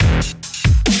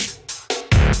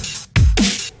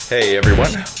Hey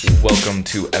everyone, welcome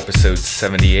to episode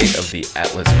 78 of the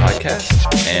Atlas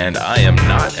Podcast, and I am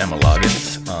not Emma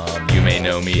Loggins. You may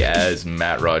know me as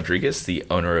Matt Rodriguez, the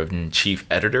owner and chief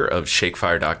editor of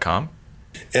Shakefire.com.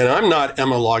 And I'm not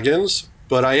Emma Loggins,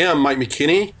 but I am Mike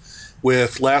McKinney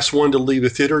with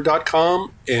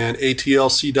LastOneToLeaveTheTheater.com and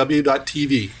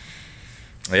ATLCW.tv.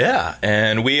 Yeah,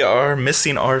 and we are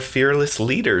missing our fearless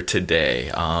leader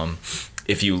today.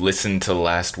 If you listened to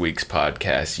last week's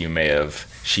podcast,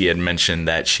 she had mentioned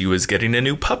that she was getting a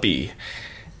new puppy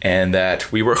and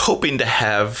that we were hoping to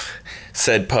have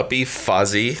said puppy,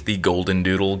 Fozzie, the Golden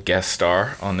Doodle, guest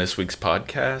star on this week's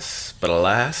podcast. But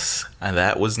alas,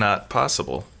 that was not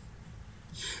possible.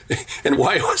 And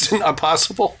why was it not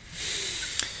possible?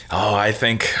 Oh, I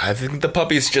think the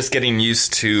puppy's just getting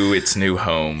used to its new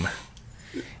home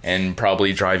and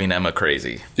probably driving Emma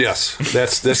crazy. Yes,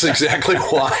 that's exactly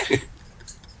why.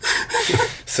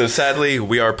 So sadly,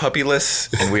 we are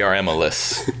puppyless and we are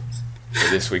Emma-less for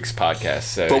this week's podcast.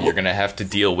 So you're going to have to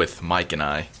deal with Mike and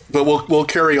I. But we'll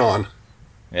carry on.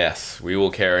 Yes, we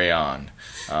will carry on.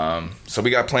 So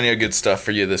we got plenty of good stuff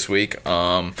for you this week.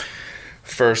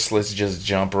 First, let's just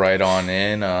jump right on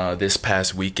in. This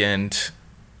past weekend,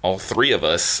 all three of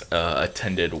us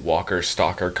attended Walker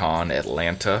Stalker Con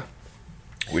Atlanta,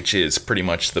 which is pretty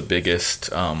much the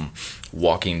biggest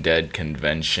Walking Dead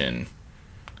convention.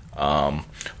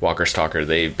 Walker Stalker,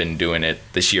 they've been doing it.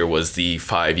 This year was the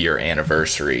 5-year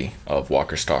anniversary of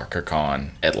Walker Stalker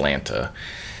Con Atlanta.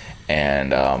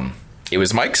 And it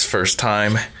was Mike's first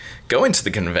time going to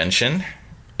the convention.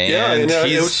 And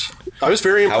I was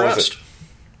very impressed.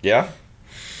 Yeah?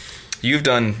 You've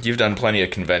done plenty of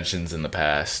conventions in the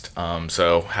past.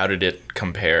 So how did it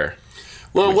compare?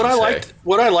 Well, what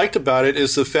I liked about it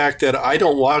is the fact that I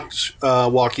don't watch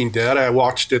Walking Dead. I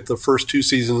watched it the first 2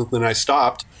 seasons, and then I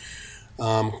stopped.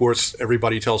 Of course,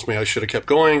 everybody tells me I should have kept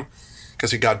going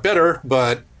because it got better.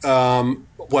 But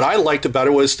what I liked about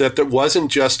it was that it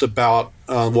wasn't just about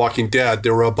Walking Dead.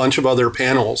 There were a bunch of other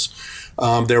panels.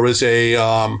 There was a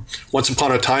Once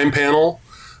Upon a Time panel.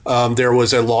 There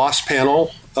was a Lost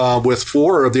panel with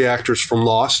 4 of the actors from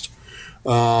Lost.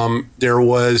 There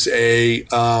was a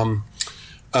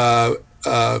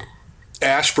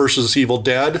Ash versus Evil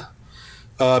Dead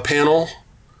panel.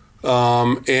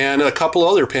 And a couple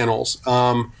other panels.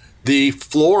 The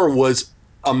floor was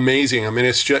amazing. I mean,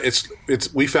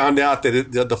 it's. We found out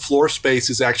that the floor space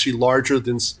is actually larger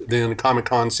than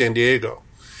Comic-Con San Diego,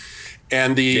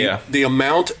 and the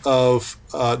amount of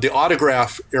the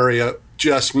autograph area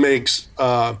just makes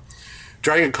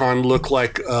DragonCon look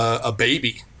like a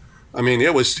baby. I mean,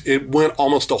 it went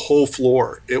almost a whole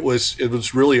floor. It was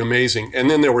really amazing. And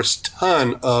then there was a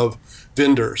ton of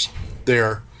vendors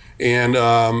there. And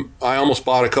I almost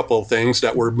bought a couple of things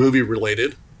that were movie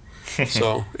related.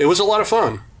 So it was a lot of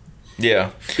fun.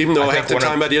 Yeah. Even though half the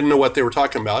time I didn't know what they were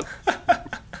talking about.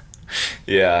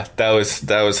 Yeah, that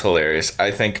was hilarious. I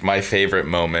think my favorite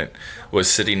moment was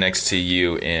sitting next to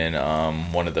you in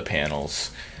one of the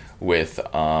panels with,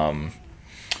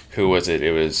 who was it?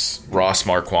 It was Ross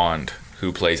Marquand,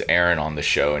 who plays Aaron on the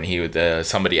show, and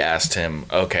somebody asked him,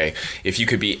 okay, if you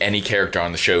could be any character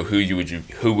on the show,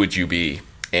 who would you be?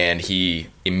 And he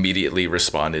immediately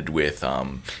responded with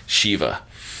Shiva.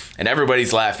 And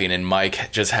everybody's laughing, and Mike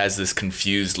just has this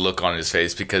confused look on his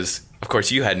face because, of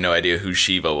course, you had no idea who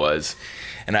Shiva was.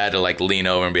 And I had to lean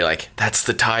over and be like, that's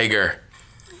the tiger.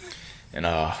 And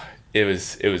it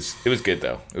was good,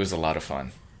 though. It was a lot of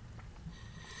fun.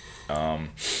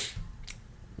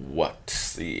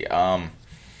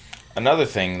 Another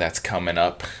thing that's coming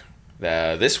up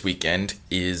this weekend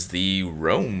is the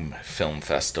Rome Film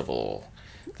Festival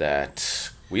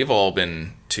that we've all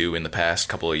been to in the past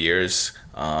couple of years.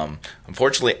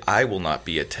 Unfortunately, I will not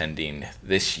be attending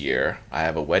this year. I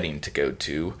have a wedding to go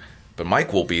to, but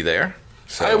Mike will be there.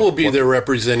 So I will be there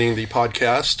representing the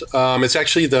podcast. It's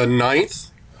actually the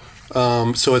 9th,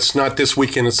 so it's not this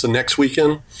weekend, it's the next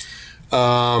weekend.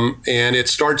 And it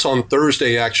starts on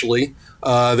Thursday, actually.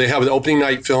 They have the opening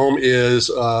night film is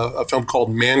a film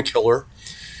called Man Killer.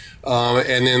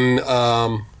 And then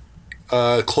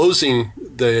closing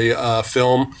the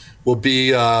film will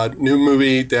be a new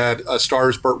movie that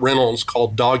stars Burt Reynolds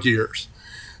called Dog Years.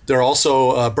 There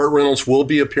also Burt Reynolds will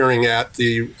be appearing at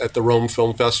the Rome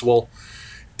Film Festival,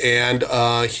 and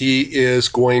he is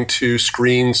going to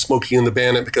screen Smokey and the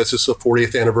Bandit because it's the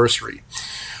 40th anniversary.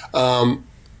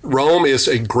 Rome is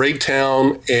a great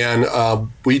town, and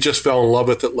we just fell in love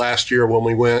with it last year when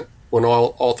we went. When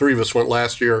all 3 of us went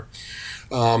last year.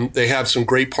 They have some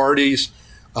great parties.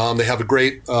 They have a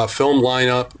great film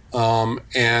lineup,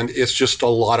 and it's just a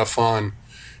lot of fun.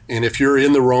 And if you're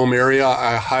in the Rome area,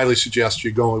 I highly suggest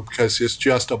you go because it's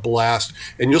just a blast.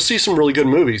 And you'll see some really good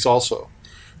movies also.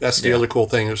 That's the other cool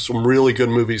thing. There's some really good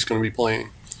movies going to be playing.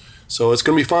 So it's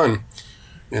going to be fun.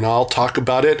 And I'll talk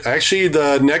about it. Actually,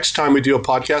 the next time we do a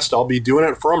podcast, I'll be doing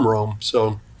it from Rome.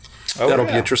 So that'll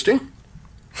be interesting.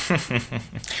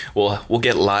 We'll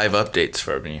get live updates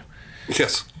from you.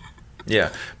 Yes.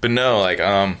 Yeah. But no, like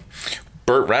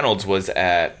Burt Reynolds was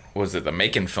at the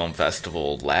Macon Film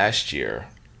Festival last year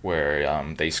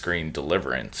where they screened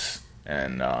Deliverance,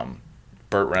 and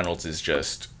Burt Reynolds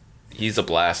is he's a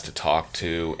blast to talk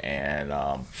to, and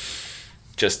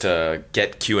just to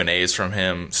get Q&As from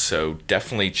him. So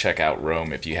definitely check out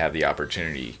Rome if you have the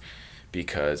opportunity,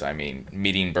 because I mean,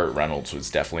 meeting Burt Reynolds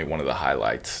was definitely one of the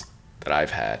highlights that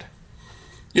I've had.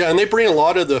 Yeah, and they bring a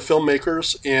lot of the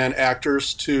filmmakers and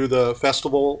actors to the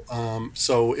festival.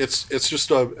 So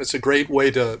it's a great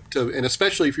way to, and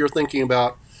especially if you're thinking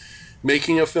about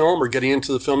making a film or getting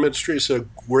into the film industry, it's a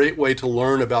great way to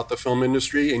learn about the film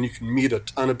industry, and you can meet a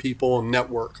ton of people and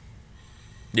network.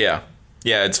 Yeah.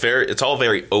 Yeah, it's all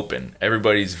very open.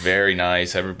 Everybody's very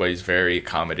nice. Everybody's very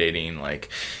accommodating. Like,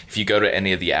 if you go to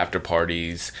any of the after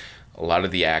parties, a lot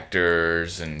of the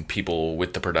actors and people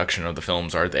with the production of the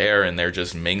films are there, and they're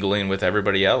just mingling with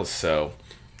everybody else. So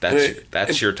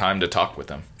that's your time to talk with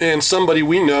them. And somebody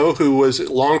we know who was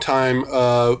a longtime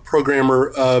programmer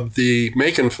of the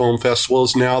Macon Film Festival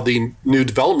is now the new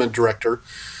development director.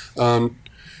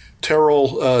 Terrell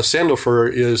Sandofer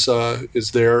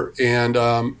is there, and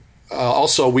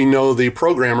also we know the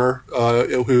programmer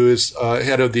who is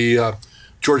head of the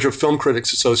Georgia Film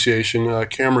Critics Association,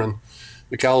 Cameron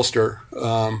McAllister.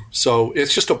 So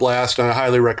it's just a blast, and I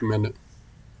highly recommend it.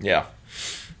 Yeah.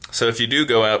 So if you do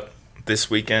go out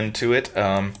this weekend to it,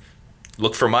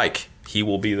 look for Mike. He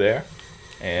will be there,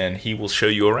 and he will show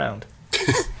you around.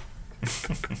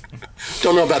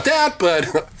 Don't know about that, but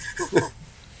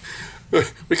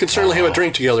we can certainly have a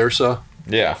drink together. So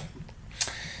yeah.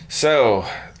 So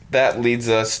that leads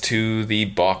us to the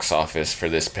box office for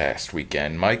this past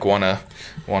weekend. Mike, wanna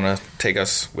take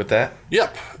us with that?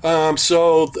 Yep.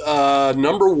 So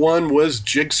number one was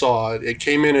Jigsaw. It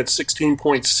came in at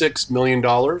 $16.6 million.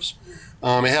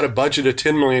 It had a budget of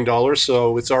 $10 million,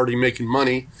 so it's already making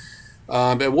money.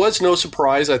 It was no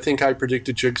surprise. I think I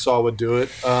predicted Jigsaw would do it.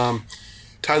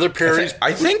 Tyler Perry.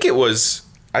 I think it was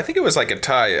like a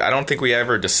tie. I don't think we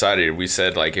ever decided. We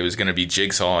said like it was going to be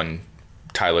Jigsaw and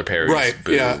Tyler Perry's right.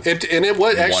 Boo. Yeah, and it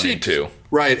was actually 1 and 2.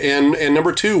 Right, and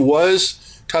number 2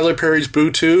 was Tyler Perry's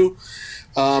Boo 2.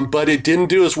 But it didn't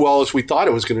do as well as we thought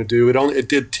it was going to do. It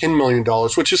did $10 million,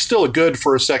 which is still good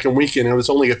for a second weekend. It was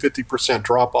only a 50%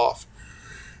 drop off.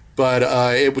 But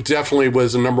it definitely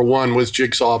was number 1 was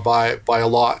Jigsaw by a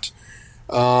lot.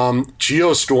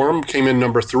 Geostorm came in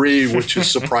number 3, which is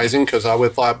surprising because I would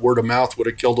have thought word of mouth would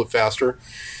have killed it faster,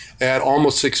 at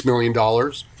almost $6 million.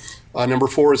 Number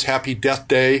 4 is Happy Death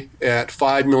Day at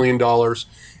 $5 million.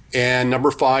 And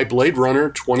number 5, Blade Runner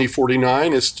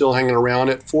 2049 is still hanging around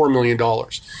at $4 million.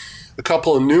 A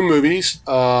couple of new movies.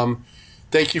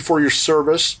 Thank You for Your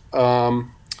Service,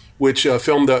 which a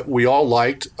film that we all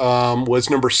liked, was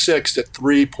number 6 at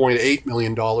 $3.8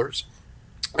 million.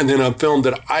 And then a film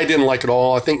that I didn't like at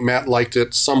all, I think Matt liked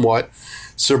it somewhat,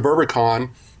 Suburbicon,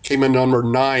 came in number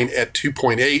 9 at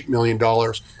 $2.8 million.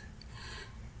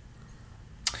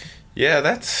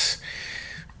 Yeah,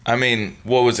 I mean,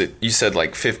 what was it? You said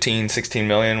like 15, 16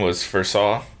 million was for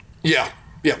Saw? Yeah.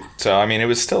 So, I mean, it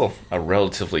was still a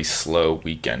relatively slow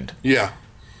weekend. Yeah.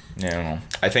 You know,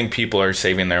 I think people are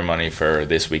saving their money for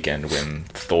this weekend when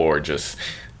Thor just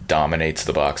dominates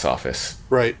the box office.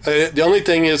 Right. The only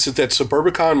thing is that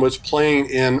Suburbicon was playing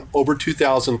in over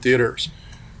 2,000 theaters.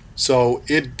 So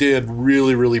it did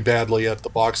really, really badly at the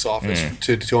box office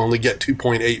to only get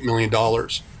 $2.8 million.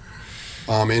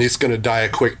 And it's going to die a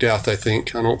quick death, I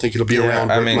think. I don't think it'll be around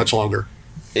much longer.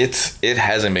 It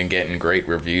hasn't been getting great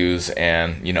reviews,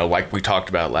 and you know, like we talked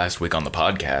about last week on the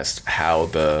podcast, how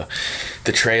the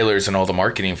trailers and all the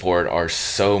marketing for it are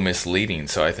so misleading.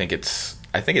 So I think it's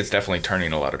definitely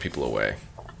turning a lot of people away.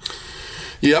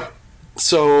 Yep.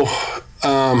 So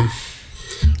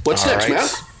what's next, right,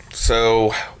 Matt?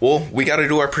 So, well, we got to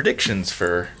do our predictions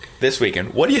for this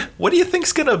weekend. What do you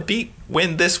think's gonna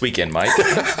win this weekend, Mike?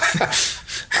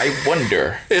 I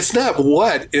wonder. It's not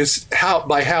what, it's how,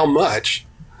 by how much.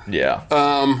 Yeah.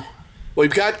 Well,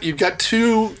 you've got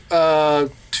two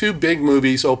big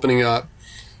movies opening up.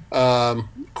 Of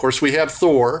course, we have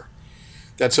Thor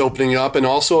that's opening up, and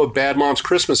also Bad Moms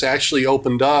Christmas actually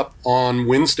opened up on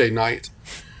Wednesday night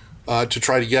to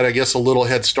try to get, I guess, a little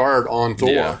head start on Thor.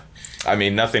 Yeah. I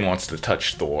mean, nothing wants to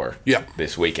touch Thor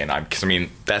this weekend. Because, I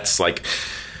mean, that's like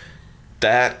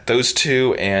those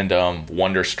two and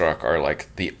Wonderstruck are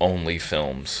like the only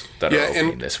films that are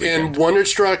opening this weekend. And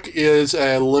Wonderstruck is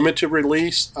a limited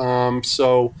release,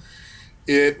 so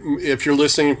if you're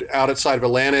listening outside of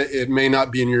Atlanta, it may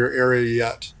not be in your area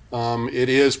yet. It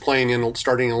is playing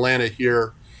starting in Atlanta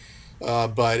here,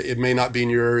 but it may not be in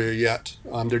your area yet.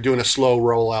 They're doing a slow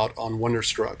rollout on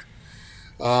Wonderstruck.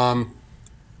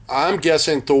 I'm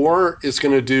guessing Thor is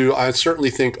going to do, I certainly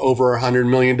think, over $100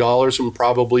 million and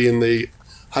probably in the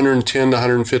 $110 to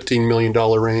 $115 million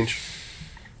range.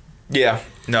 Yeah,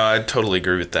 no, I totally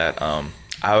agree with that. I'm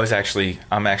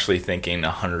actually thinking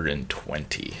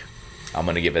 120. I'm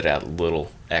going to give it a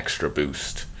little extra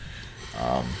boost.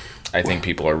 I think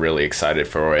people are really excited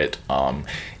for it.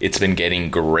 It's been getting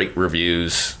great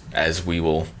reviews, as we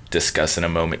will discuss in a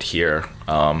moment here.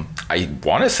 I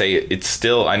want to say it's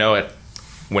still, I know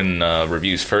when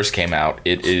reviews first came out,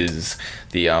 it is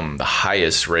the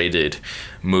highest rated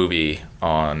movie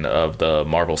of the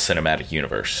Marvel Cinematic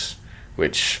Universe,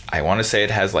 which I want to say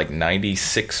it has like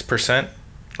 96%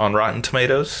 on Rotten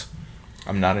Tomatoes.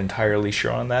 I'm not entirely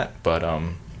sure on that, but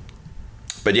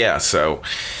yeah, so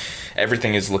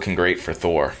everything is looking great for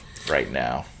Thor right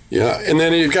now. Yeah, and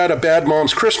then you've got A Bad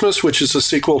Mom's Christmas, which is a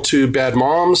sequel to Bad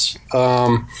Moms,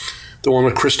 the one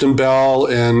with Kristen Bell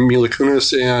and Mila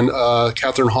Kunis and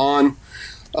Catherine Hahn.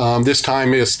 This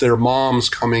time it's their moms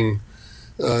coming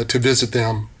to visit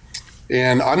them.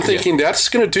 And I'm thinking that's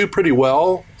going to do pretty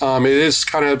well. It is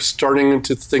kind of starting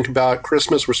to think about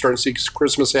Christmas. We're starting to see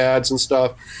Christmas ads and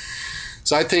stuff.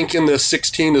 So I think in the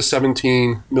 $16 to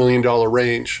 $17 million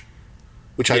range,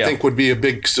 which I think would be a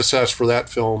big success for that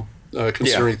film,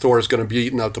 considering Thor is going to be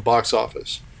eating out the box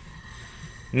office.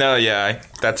 No, yeah,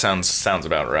 that sounds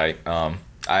about right. I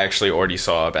actually already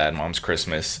saw Bad Moms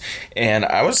Christmas, and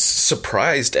I was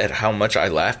surprised at how much I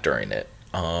laughed during it.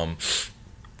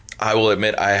 I will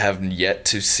admit I have yet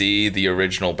to see the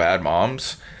original Bad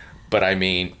Moms, but I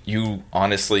mean, you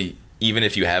honestly, even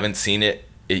if you haven't seen it,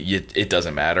 it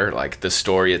doesn't matter. Like, the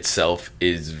story itself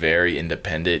is very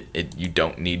independent. You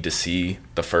don't need to see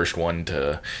the first one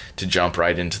to jump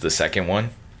right into the second one.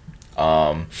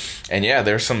 And yeah,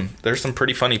 there's some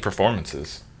pretty funny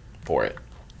performances for it.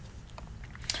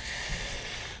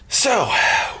 So,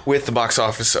 with the box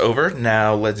office over,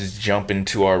 now let's jump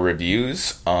into our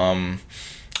reviews.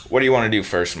 What do you want to do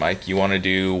first, Mike? You want to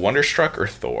do Wonderstruck or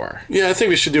Thor? Yeah, I think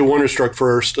we should do Wonderstruck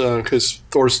first, because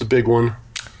Thor's the big one.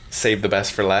 Save the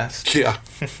best for last? Yeah.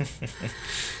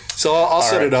 So I'll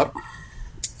set it up.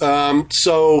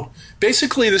 So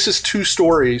basically, this is two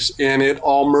stories, and it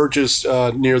all merges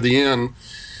near the end.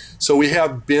 So we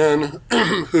have Ben,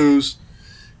 who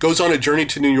goes on a journey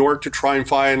to New York to try and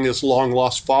find his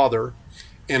long-lost father.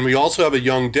 And we also have a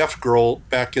young deaf girl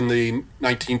back in the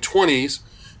 1920s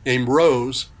named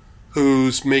Rose,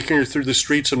 who's making her through the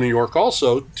streets of New York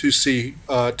also to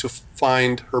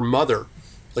find her mother,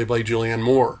 played by Julianne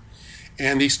Moore.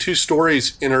 And these two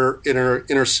stories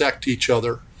intersect each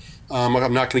other. I'm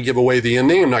not going to give away the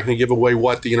ending. I'm not going to give away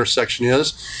what the intersection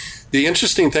is. The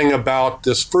interesting thing about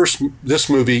this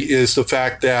movie is the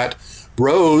fact that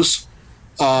Rose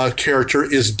character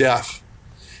is deaf.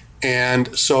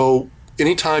 And so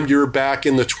anytime you're back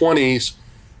in the 20s,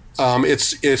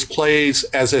 it plays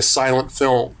as a silent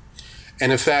film.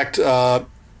 And in fact,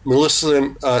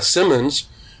 Melissa Simmons,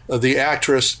 the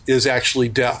actress, is actually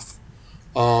deaf.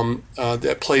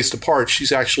 That plays the part.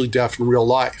 She's actually deaf in real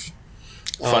life.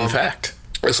 Fun fact.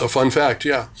 It's a fun fact,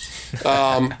 yeah.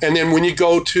 And then when you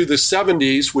go to the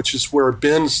 70s, which is where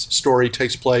Ben's story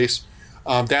takes place,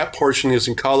 that portion is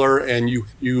in color, and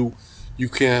you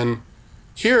can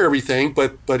hear everything.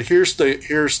 But here's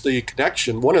the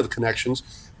connection. One of the connections: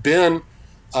 Ben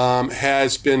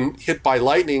has been hit by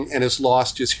lightning and has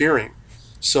lost his hearing.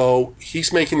 So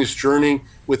he's making this journey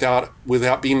without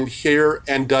being able to hear,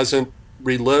 and doesn't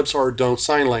relives or don't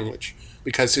sign language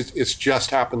because it's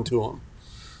just happened to him.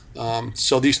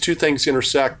 So these two things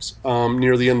intersect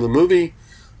near the end of the movie,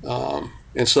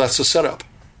 and so that's the setup.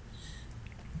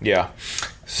 Yeah.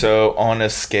 So on a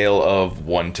scale of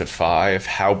 1 to 5,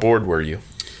 how bored were you?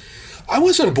 I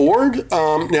wasn't bored.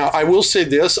 Now, I will say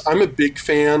this. I'm a big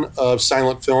fan of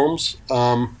silent films,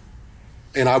 and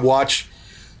I've watched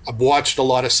a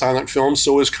lot of silent films,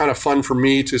 so it was kind of fun for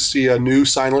me to see a new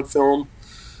silent film.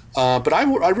 But I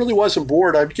really wasn't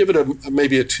bored. I'd give it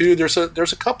maybe a 2. There's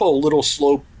a couple of little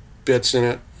slow bits in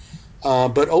it,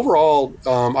 but overall,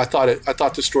 I thought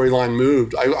the storyline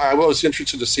moved. I was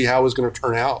interested to see how it was going to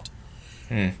turn out,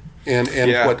 and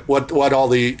yeah. what all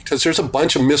because there's a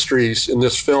bunch of mysteries in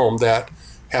this film that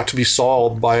have to be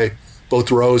solved by both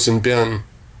Rose and Ben.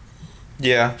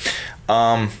 Yeah,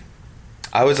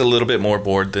 I was a little bit more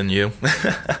bored than you.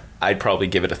 I'd probably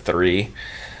give it a 3.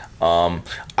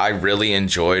 I really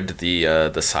enjoyed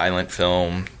the silent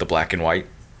film, the black and white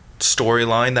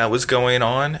storyline that was going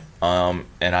on,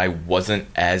 and I wasn't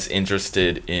as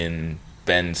interested in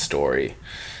Ben's story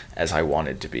as I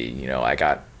wanted to be. You know,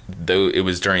 it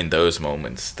was during those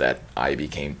moments that I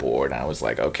became bored. I was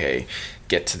like, okay,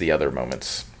 get to the other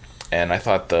moments. And I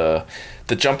thought the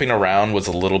jumping around was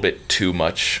a little bit too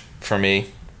much for me.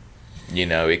 You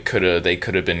know, they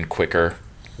could have been quicker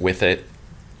with it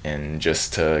and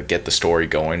just to get the story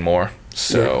going more.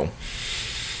 So,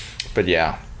 But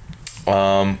yeah,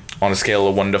 on a scale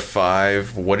of 1 to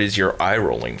 5, what is your eye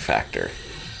rolling factor?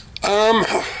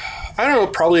 I don't know,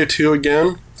 probably a 2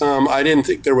 again. I didn't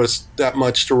think there was that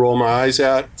much to roll my eyes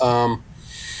at.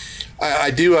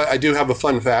 I do have a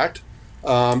fun fact.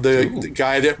 The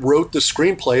guy that wrote the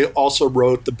screenplay also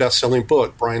wrote the best-selling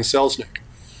book, Brian Selznick.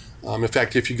 In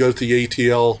fact, if you go to the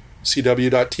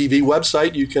atlcw.tv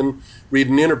website, you can read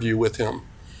an interview with him.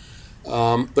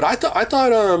 But I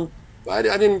thought I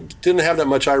didn't have that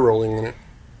much eye rolling in it.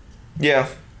 Yeah,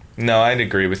 no, I'd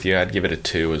agree with you. I'd give it a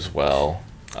 2 as well.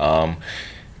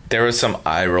 There was some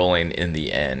eye rolling in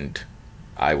the end,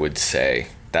 I would say.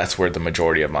 That's where the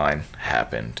majority of mine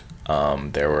happened.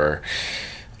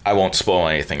 I won't spoil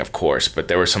anything, of course, but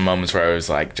there were some moments where I was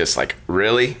like, just like,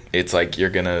 really? It's like you're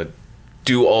gonna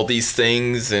do all these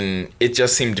things, and it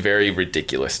just seemed very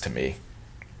ridiculous to me.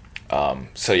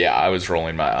 So yeah, I was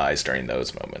rolling my eyes during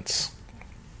those moments.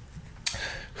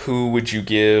 Who would you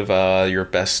give your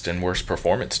best and worst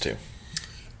performance to?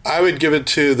 I would give it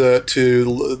to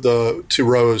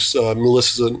Rose,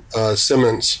 Melissa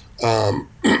Simmons.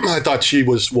 I thought she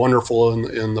was wonderful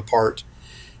in the part,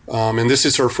 and this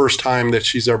is her first time that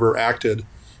she's ever acted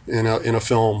in a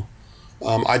film.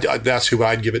 That's who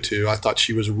I'd give it to. I thought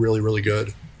she was really, really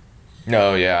good.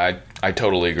 No, yeah, I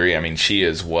totally agree. I mean, she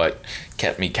is what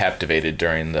kept me captivated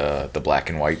during the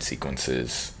black and white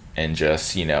sequences, and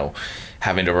just, you know,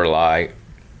 having to rely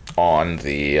on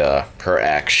her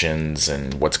actions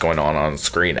and what's going on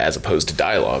screen as opposed to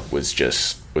dialogue was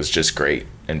just great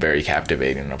and very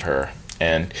captivating of her.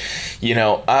 And, you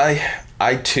know,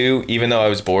 I too, even though I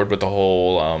was bored with the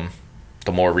whole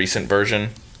the more recent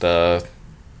version of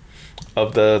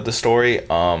the story,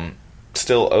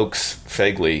 still Oakes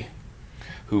Fegley,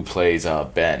 who plays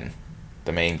Ben,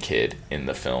 the main kid in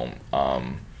the film,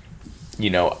 you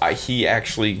know, he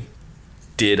actually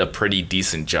did a pretty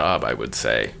decent job, I would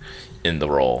say, in the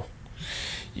role.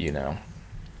 You know,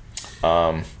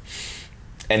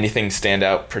 anything stand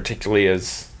out particularly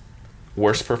as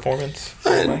worst performance?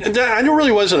 I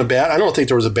really wasn't I don't think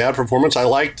there was a bad performance. I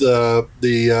liked the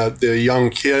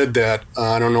young kid that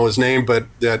I don't know his name, but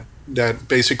that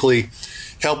basically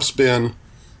helps Ben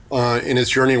in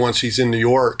his journey once he's in New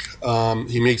York.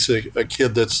 He meets a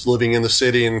kid that's living in the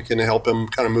city and can help him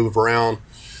kind of move around.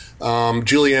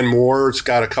 Julianne Moore's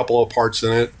got a couple of parts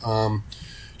in it.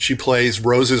 She plays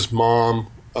Rose's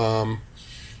mom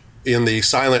in the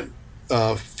silent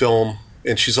film,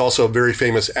 and she's also a very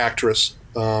famous actress.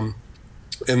 And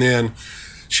then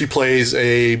she plays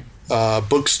a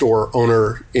bookstore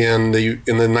owner in the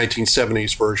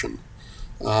 1970s version.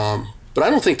 But I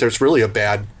don't think there's really a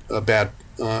bad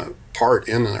part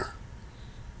in there.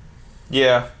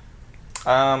 Yeah,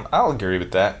 I'll agree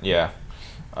with that. Yeah.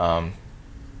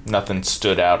 Nothing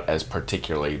stood out as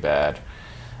particularly bad.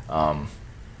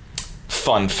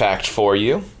 Fun fact for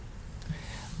you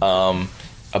about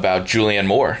Julianne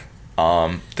Moore.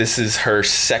 This is her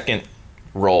second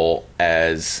role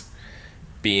as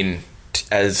being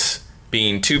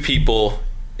two people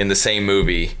in the same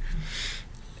movie,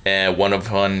 and one of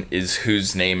them is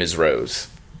whose name is Rose.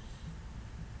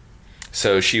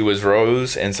 So she was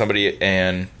Rose and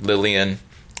Lillian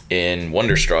in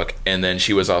Wonderstruck, and then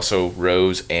she was also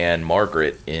Rose and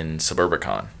Margaret in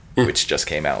Suburbicon, which just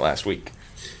came out last week.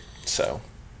 So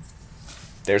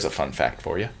there's a fun fact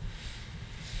for you.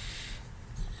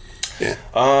 Yeah.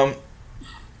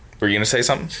 Were you gonna say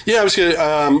something? Yeah, I was gonna.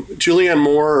 Julianne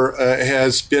Moore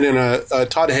has been in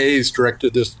Todd Haynes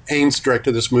directed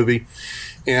this movie,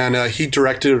 and he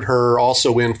directed her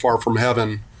also in Far From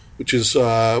Heaven, which is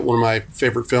one of my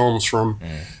favorite films from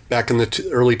back in the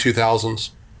early 2000s.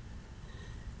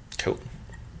 Cool.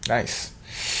 Nice.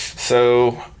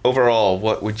 So overall,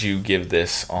 what would you give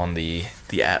this on the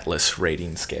Atlas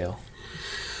rating scale?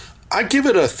 I give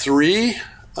it a 3.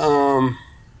 I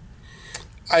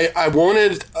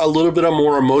wanted a little bit of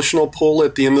more emotional pull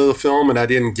at the end of the film, and I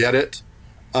didn't get it.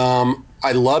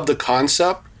 I love the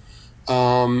concept,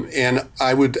 and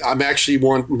I'm actually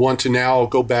want to now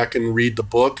go back and read the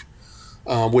book,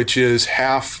 which is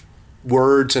half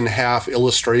words and half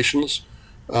illustrations.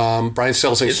 Brian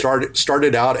Selznick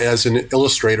started out as an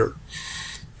illustrator,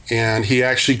 and he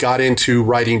actually got into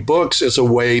writing books as a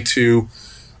way to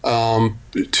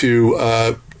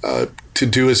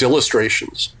do his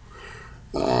illustrations.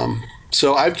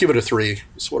 So I'd give it a 3.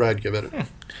 That's what I'd give it.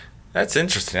 That's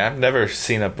interesting. I've never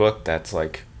seen a book that's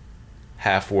like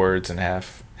half words and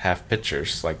half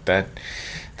pictures like that.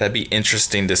 That'd be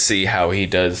interesting to see how he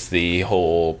does the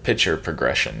whole picture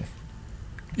progression.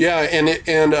 Yeah,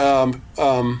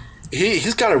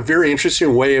 he's got a very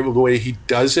interesting way of the way he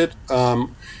does it,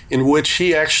 in which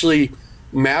he actually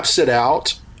maps it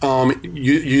out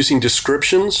using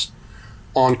descriptions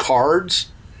on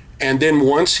cards, and then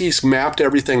once he's mapped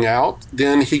everything out,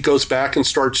 then he goes back and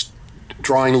starts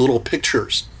drawing little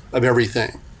pictures of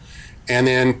everything, and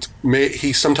then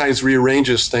he sometimes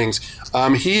rearranges things.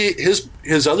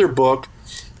 His other book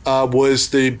was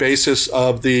the basis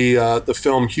of the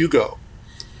film Hugo.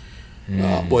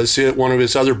 Was it one of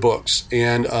his other books,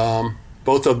 and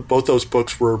both those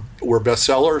books were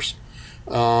bestsellers.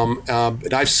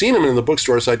 And I've seen them in the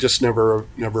bookstores. I just never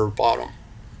bought them.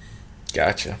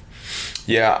 Gotcha.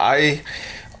 Yeah,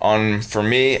 for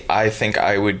me, I think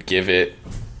I would give it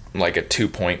like a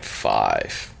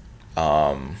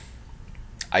 2.5.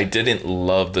 I didn't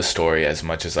love the story as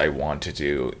much as I wanted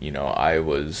to. I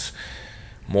was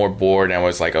more bored, and I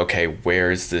was like, okay,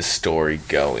 where is this story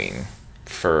going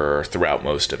throughout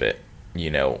most of it?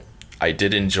 I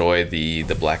did enjoy the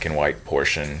black and white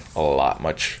portion a lot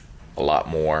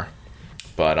more,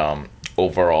 but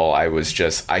overall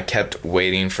I kept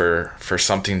waiting for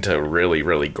something to really,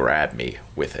 really grab me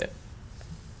with it.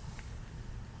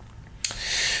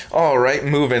 All right,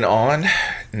 moving on.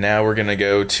 Now we're gonna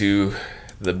go to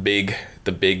the big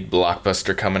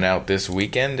blockbuster coming out this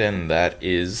weekend, and that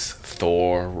is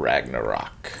Thor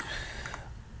Ragnarok.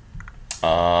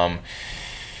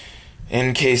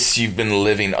 In case you've been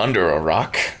living under a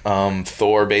rock,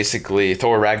 Thor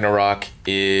Ragnarok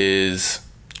is,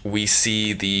 we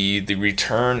see the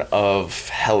return of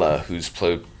Hela, who's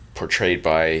portrayed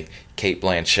by Cate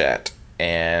Blanchett,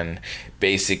 and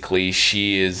basically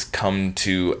she is come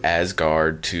to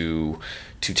Asgard to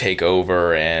take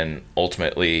over and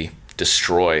ultimately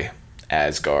destroy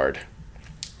Asgard,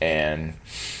 and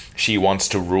she wants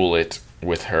to rule it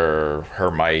with her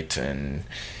might, and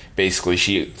basically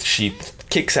she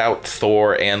kicks out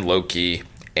Thor and Loki,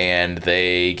 and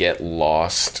they get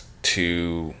lost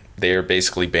they're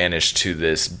basically banished to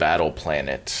this battle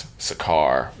planet,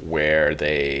 Sakaar, where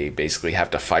they basically have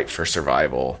to fight for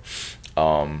survival.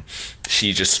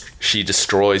 She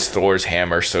destroys Thor's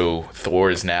hammer, so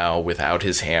Thor is now without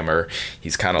his hammer.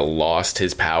 He's kind of lost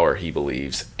his power, he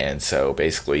believes, and so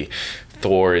basically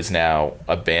Thor is now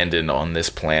abandoned on this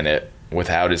planet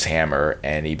without his hammer,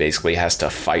 and he basically has to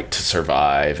fight to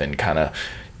survive and kind of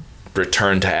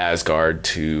return to Asgard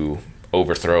to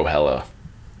overthrow Hela.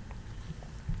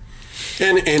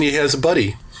 And he has a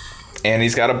buddy. And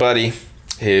he's got a buddy,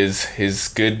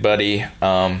 his good buddy,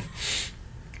 Mark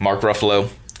Ruffalo,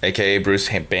 aka Bruce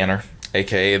Banner,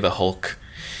 aka the Hulk.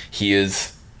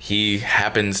 He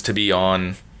happens to be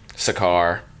on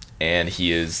Sakaar, and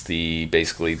he is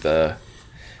basically the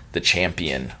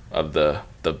champion of the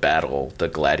battle, the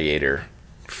gladiator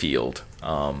field.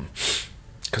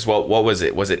 Because what was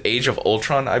it? Was it Age of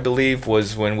Ultron, I believe,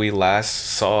 was when we last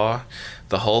saw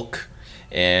the Hulk,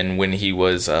 and when he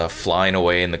was flying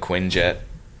away in the Quinjet.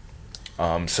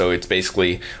 So it's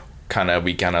basically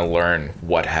we learn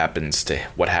what happened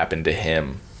to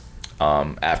him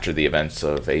after the events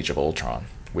of Age of Ultron,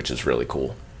 which is really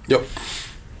cool. Yep.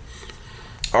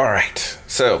 All right.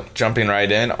 So jumping right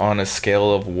in, on a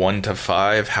scale of 1 to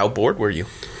 5, how bored were you?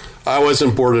 I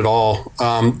wasn't bored at all.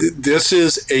 This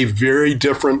is a very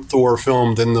different Thor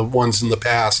film than the ones in the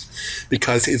past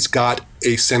because it's got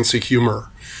a sense of humor.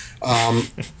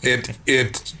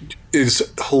 It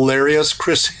is hilarious.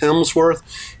 Chris Hemsworth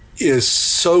is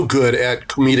so good at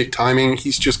comedic timing.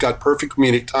 He's just got perfect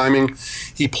comedic timing.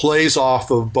 He plays off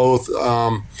of both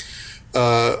Mark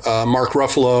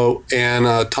Ruffalo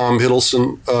and Tom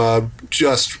Hiddleston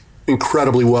just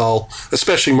incredibly well,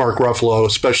 especially Mark Ruffalo,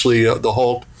 especially the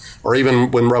Hulk, or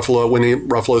even when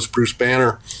Ruffalo's Bruce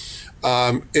Banner.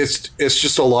 It's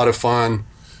just a lot of fun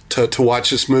to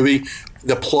watch this movie.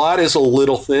 The plot is a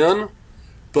little thin,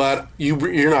 but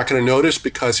you're not going to notice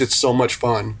because it's so much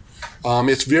fun.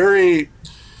 It's very,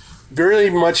 very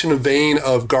much in the vein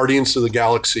of Guardians of the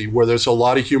Galaxy, where there's a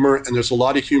lot of humor, and there's a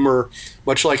lot of humor,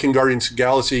 much like in Guardians of the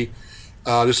Galaxy,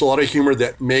 there's a lot of humor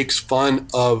that makes fun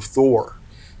of Thor.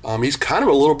 He's kind of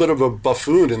a little bit of a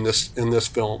buffoon in this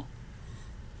film.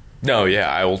 No, yeah,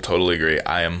 I will totally agree.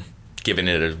 I am giving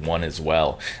it a 1 as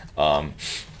well.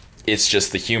 It's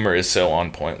just the humor is so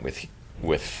on point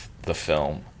with the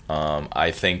film.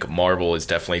 I think Marvel is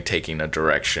definitely taking a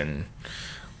direction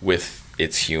with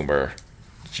its humor,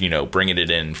 bringing it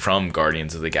in from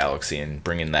Guardians of the Galaxy and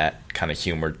bringing that kind of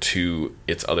humor to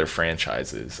its other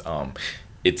franchises.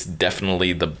 It's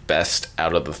definitely the best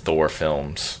out of the Thor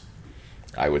films,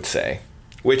 I would say.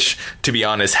 Which, to be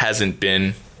honest, isn't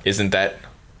that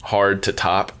hard to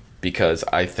top, because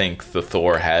I think the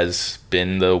Thor has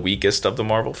been the weakest of the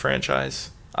Marvel franchise,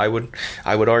 I would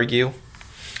argue.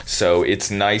 So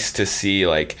it's nice to see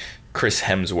like Chris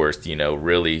Hemsworth,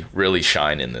 really, really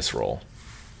shine in this role.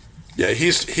 Yeah,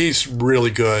 he's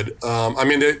really good. I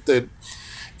mean,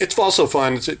 it's also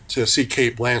fun to see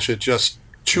Cate Blanchett just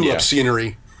chew up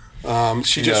scenery.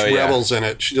 She just revels in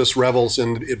it. She just revels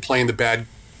in playing the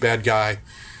bad guy.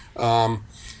 And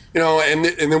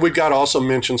then we've got to also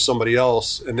mention somebody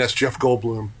else, and that's Jeff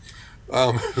Goldblum.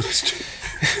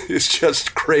 It's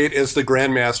just great as the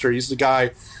Grandmaster. He's the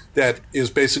guy that is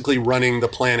basically running the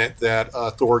planet that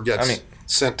Thor gets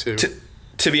sent to.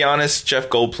 To be honest, Jeff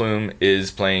Goldblum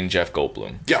is playing Jeff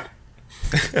Goldblum. Yeah,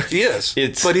 he is.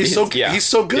 But he's so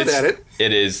good at it.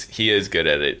 It is. He is good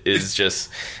at it.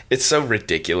 It's so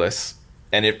ridiculous,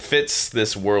 and it fits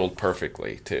this world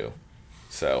perfectly too.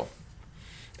 So,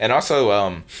 and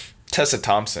also Tessa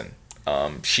Thompson.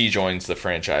 She joins the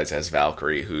franchise as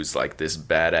Valkyrie, who's like this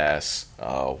badass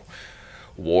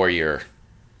warrior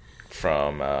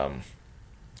from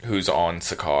who's on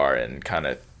Sakaar and kind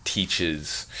of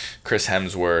teaches Chris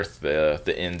Hemsworth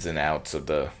the ins and outs of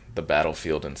the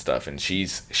battlefield and stuff, and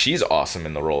she's awesome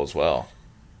in the role as well.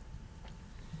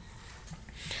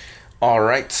 All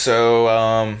right,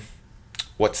 so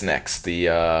what's next? The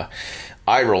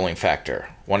eye rolling factor,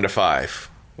 1 to 5.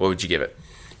 What would you give it?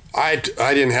 I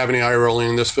didn't have any eye rolling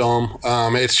in this film.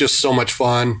 It's just so much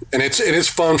fun, and it is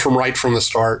fun right from the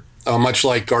start. Much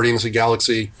like Guardians of the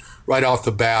Galaxy, right off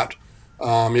the bat.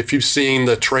 If you've seen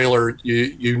the trailer,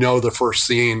 you know the first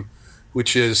scene,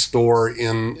 which is Thor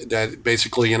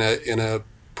basically in a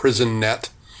prison net,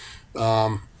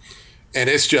 and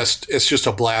it's just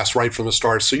a blast right from the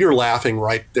start. So you're laughing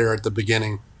right there at the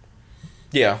beginning.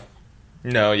 Yeah.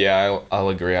 No, yeah, I'll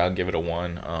agree. I'll give it a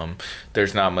 1.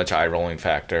 There's not much eye rolling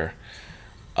factor.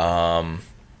 Yeah,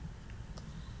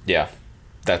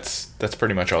 that's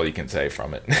pretty much all you can say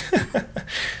from it.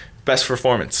 Best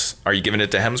performance. Are you giving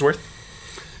it to Hemsworth?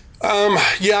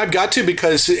 Yeah, I've got to,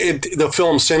 because the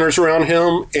film centers around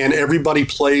him and everybody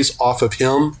plays off of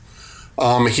him.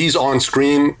 He's on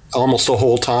screen almost the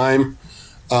whole time,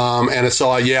 and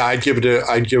so I'd give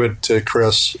it to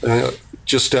Chris,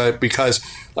 just because,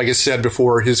 like I said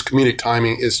before, his comedic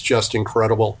timing is just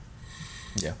incredible.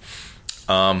 Yeah.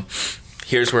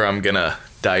 Here's where I'm gonna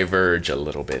diverge a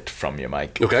little bit from you,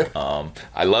 Mike. Okay.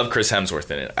 I love Chris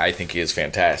Hemsworth in it. I think he is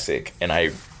fantastic, and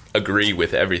I agree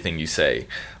with everything you say.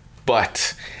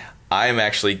 But I'm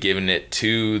actually giving it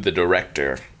to the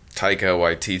director, Taika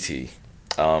Waititi.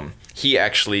 He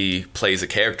actually plays a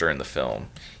character in the film.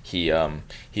 He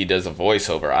does a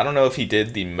voiceover. I don't know if he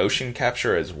did the motion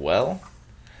capture as well,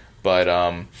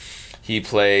 but he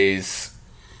plays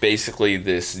basically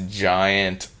this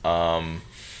giant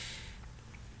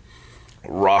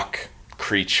rock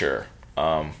creature.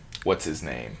 What's his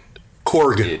name?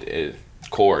 Korg.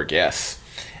 Korg, yes.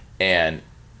 And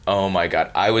oh my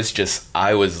god, I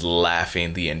was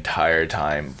laughing the entire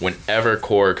time. Whenever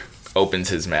Korg opens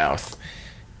his mouth,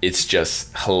 it's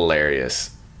just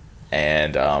hilarious.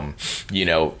 And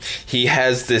he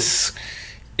has this,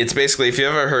 it's basically, if you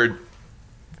ever heard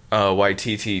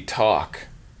Waititi talk,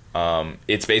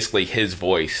 it's basically his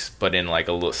voice, but in like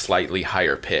a slightly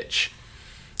higher pitch.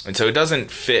 And so it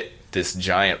doesn't fit this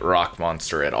giant rock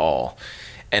monster at all.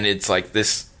 And it's like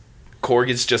this, Korg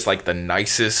is just like the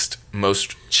nicest,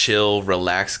 most chill,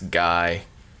 relaxed guy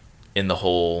in the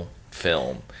whole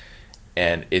film.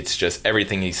 And it's just,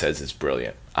 everything he says is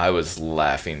brilliant. I was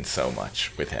laughing so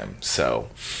much with him. So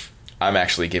I'm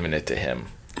actually giving it to him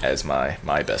as my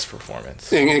best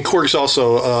performance. And Korg's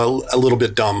also a little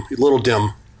bit dumb, a little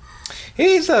dim.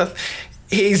 He's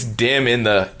dim in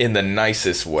the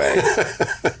nicest way.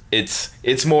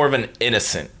 It's more of an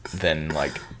innocent than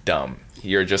like dumb.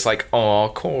 You're just like,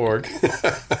 oh, Korg.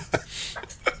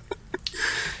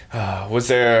 Was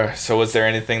there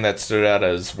anything that stood out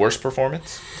as worst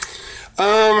performance?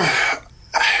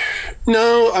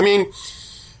 No, I mean,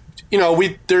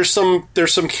 there's some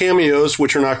cameos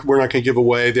which we're not going to give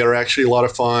away that are actually a lot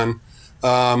of fun.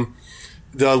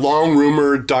 The long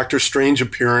rumored Doctor Strange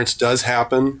appearance does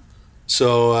happen.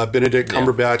 So Benedict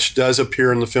Cumberbatch does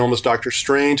appear in the film as Doctor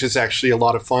Strange. It's actually a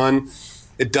lot of fun.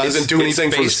 It doesn't do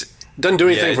anything for Doesn't do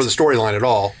anything for the storyline at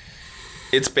all.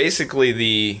 It's basically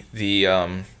the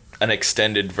an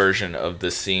extended version of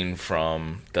the scene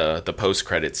from the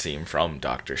post-credit scene from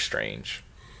Doctor Strange.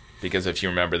 Because if you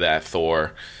remember that,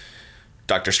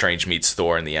 Doctor Strange meets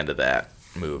Thor in the end of that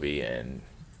movie, and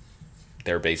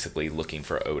they're basically looking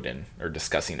for Odin, or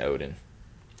discussing Odin.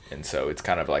 And so it's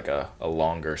kind of like a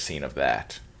longer scene of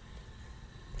that.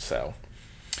 So,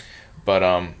 but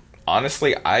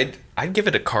honestly, I'd give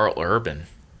it to Karl Urban.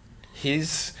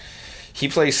 He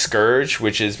plays Scourge,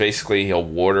 which is basically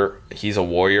he's a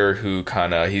warrior who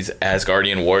he's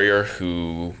Asgardian warrior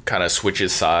who kind of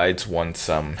switches sides once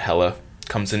Hela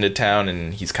comes into town,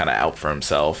 and he's kind of out for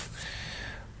himself.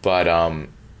 But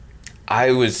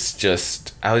I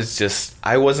wasn't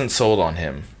sold on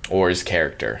him or his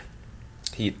character.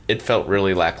 It felt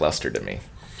really lackluster to me.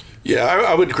 Yeah,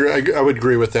 I would agree. I would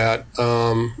agree with that.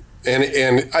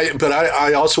 But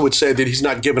I also would say that he's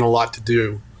not given a lot to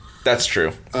do. That's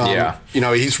true. Yeah.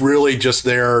 He's really just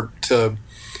there to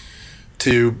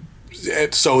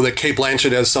so that Cate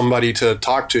Blanchett has somebody to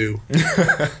talk to.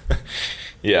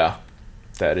 Yeah,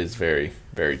 that is very,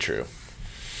 very true.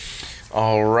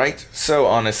 All right. So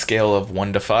on a scale of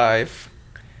 1 to 5,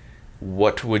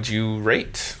 what would you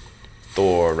rate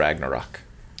Thor Ragnarok?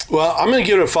 Well, I'm going to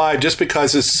give it a 5 just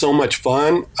because it's so much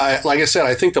fun. Like I said,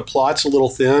 I think the plot's a little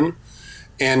thin,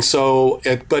 and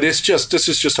but this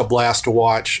is just a blast to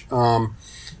watch.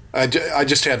 I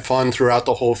just had fun throughout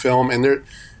the whole film, and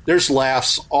there's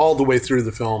laughs all the way through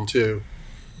the film too.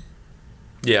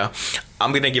 Yeah,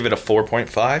 I'm going to give it a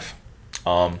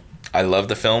 4.5. I love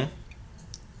the film.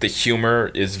 The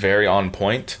humor is very on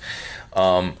point.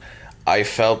 I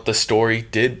felt the story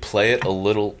did play it a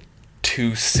little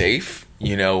too safe.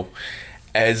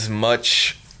 As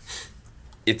much,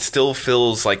 it still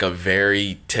feels like a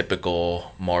very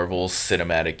typical Marvel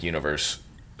Cinematic Universe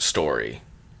story,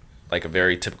 like a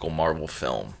very typical Marvel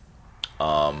film.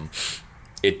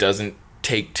 It doesn't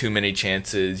take too many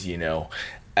chances.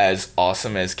 As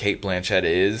awesome as Cate Blanchett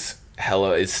is,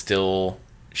 Hela is still,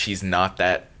 she's not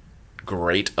that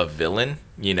great a villain.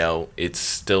 It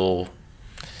still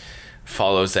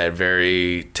follows that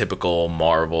very typical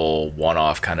Marvel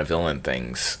one-off kind of villain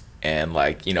things. And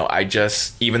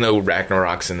even though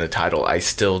Ragnarok's in the title, I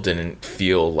still didn't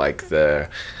feel like the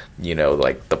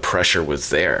pressure was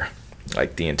there,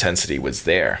 like the intensity was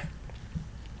there.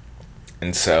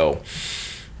 And so,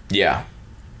 yeah,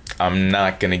 I'm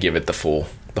not gonna give it the full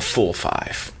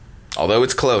 5, although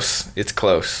it's close. It's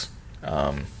close.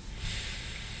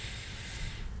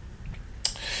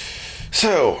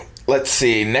 So let's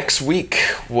see. Next week,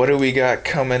 what do we got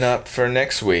coming up for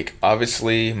next week?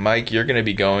 Obviously, Mike, you're going to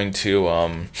be going to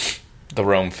the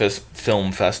Rome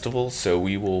Film Festival, so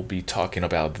we will be talking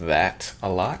about that a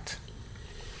lot.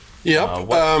 Yep.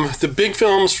 The big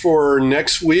films for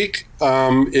next week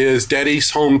is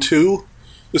Daddy's Home 2,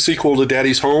 the sequel to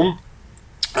Daddy's Home.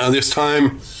 This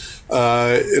time,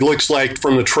 it looks like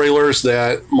from the trailers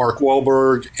that Mark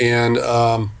Wahlberg and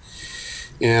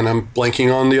I'm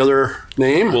blanking on the other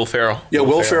name. Will Ferrell. Yeah,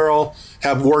 Will Ferrell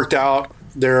have worked out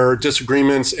their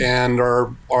disagreements and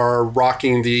are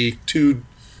rocking the two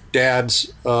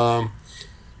dads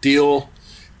deal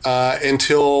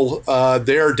until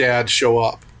their dads show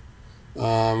up.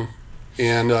 Mel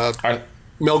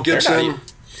Gibson.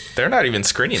 They're not even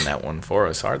screening that one for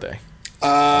us, are they?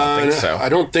 I don't think so. I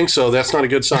don't think so. That's not a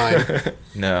good sign.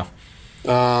 No.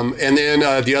 And then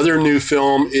the other new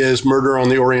film is Murder on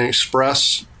the Orient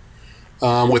Express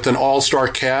with an all-star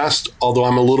cast, although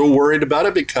I'm a little worried about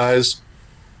it because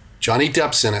Johnny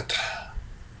Depp's in it.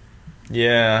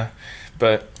 Yeah,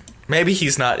 but maybe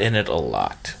he's not in it a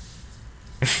lot.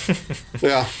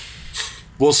 Yeah.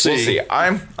 We'll see. We'll see.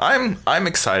 I'm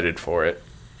excited for it.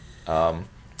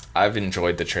 I've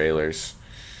enjoyed the trailers.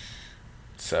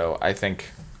 So I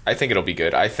think it'll be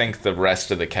good. I think the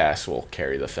rest of the cast will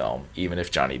carry the film, even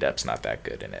if Johnny Depp's not that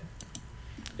good in it.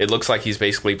 It looks like he's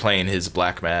basically playing his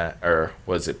Black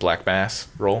Mass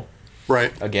role,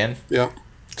 right? Again, yeah.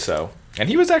 So, and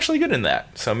he was actually good in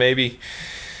that. So maybe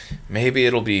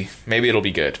it'll be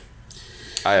good.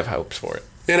 I have hopes for it.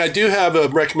 And I do have a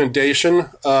recommendation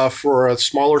for a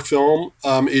smaller film.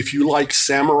 If you like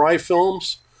samurai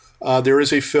films, there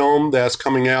is a film that's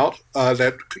coming out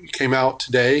that came out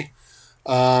today.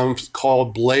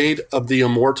 Called Blade of the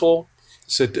Immortal.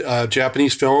 It's a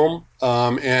Japanese film,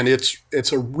 and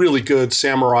it's a really good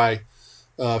samurai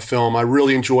film. I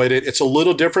really enjoyed it. It's a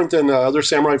little different than the other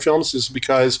samurai films, is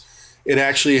because it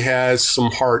actually has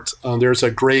some heart. There's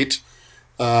a great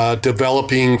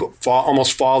developing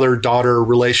almost father-daughter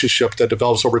relationship that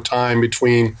develops over time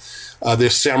between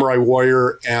this samurai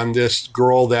warrior and this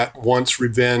girl that wants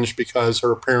revenge because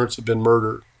her parents have been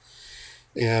murdered.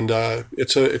 And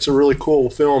it's a really cool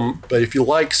film. But if you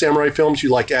like samurai films, you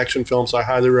like action films, I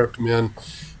highly recommend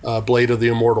Blade of the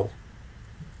Immortal.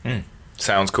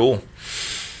 Sounds cool.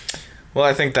 Well,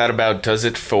 I think that about does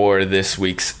it for this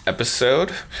week's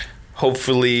episode.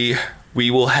 Hopefully,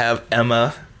 we will have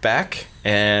Emma back,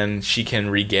 and she can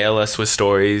regale us with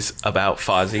stories about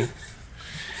Fozzie.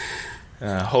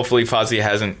 Hopefully, Fozzie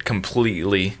hasn't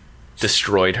completely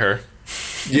destroyed her.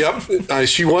 Yep,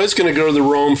 she was going to go to the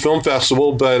Rome Film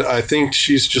Festival, but I think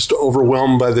she's just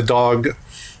overwhelmed by the dog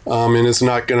and is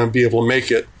not going to be able to make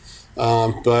it.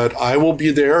 But I will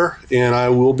be there, and I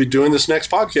will be doing this next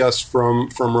podcast from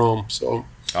Rome. So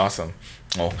awesome!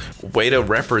 Well, way to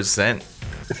represent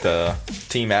the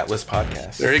Team Atlas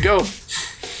podcast. There you go.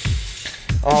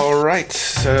 All right,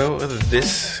 so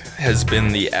this has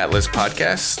been the Atlas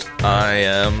Podcast. I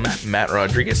am Matt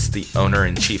Rodriguez, the owner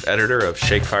and chief editor of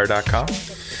Shakefire.com.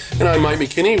 And I'm Mike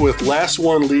McKinney with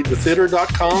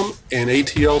LastOneLeadWithTheater.com and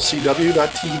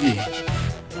ATLCW.tv.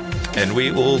 And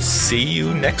we will see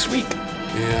you next week.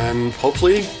 And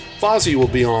hopefully Fozzie will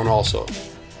be on also.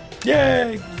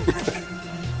 Yay!